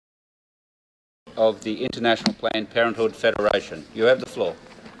of the International Planned Parenthood Federation. You have the floor.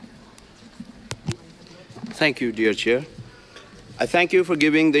 Thank you, dear Chair. I thank you for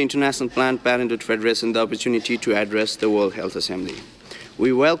giving the International Planned Parenthood Federation the opportunity to address the World Health Assembly.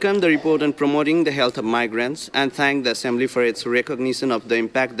 We welcome the report on promoting the health of migrants and thank the Assembly for its recognition of the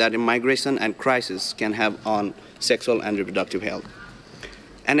impact that immigration and crisis can have on sexual and reproductive health.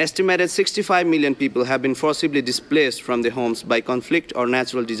 An estimated 65 million people have been forcibly displaced from their homes by conflict or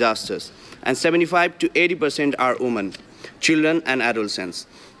natural disasters, and 75 to 80% are women, children, and adolescents.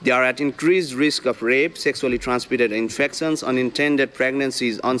 They are at increased risk of rape, sexually transmitted infections, unintended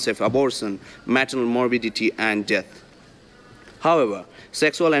pregnancies, unsafe abortion, maternal morbidity, and death. However,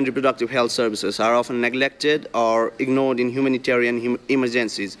 sexual and reproductive health services are often neglected or ignored in humanitarian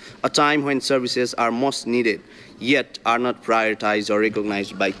emergencies, a time when services are most needed, yet are not prioritized or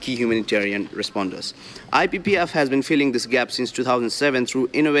recognized by key humanitarian responders. IPPF has been filling this gap since 2007 through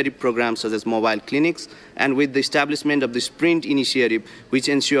innovative programs such as mobile clinics and with the establishment of the Sprint initiative, which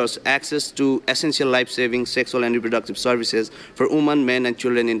ensures access to essential life-saving sexual and reproductive services for women, men, and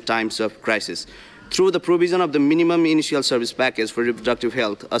children in times of crisis. Through the provision of the minimum initial service package for reproductive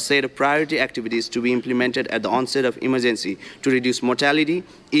health, a set of priority activities to be implemented at the onset of emergency to reduce mortality,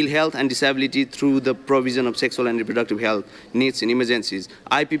 ill health, and disability through the provision of sexual and reproductive health needs in emergencies.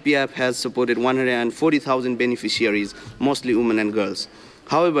 IPPF has supported 140,000 beneficiaries, mostly women and girls.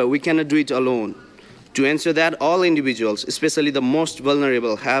 However, we cannot do it alone. To ensure that all individuals, especially the most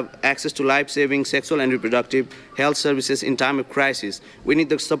vulnerable, have access to life-saving sexual and reproductive health services in time of crisis, we need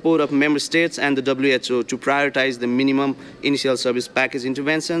the support of member states and the WHO to prioritize the minimum initial service package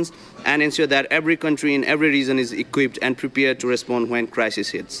interventions and ensure that every country in every region is equipped and prepared to respond when crisis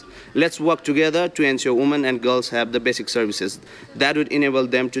hits. Let's work together to ensure women and girls have the basic services that would enable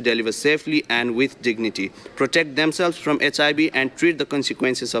them to deliver safely and with dignity, protect themselves from HIV, and treat the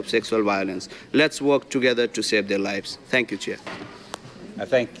consequences of sexual violence. Let's work together to save their lives. Thank you, Chair.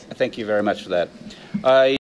 Thank you very much for that.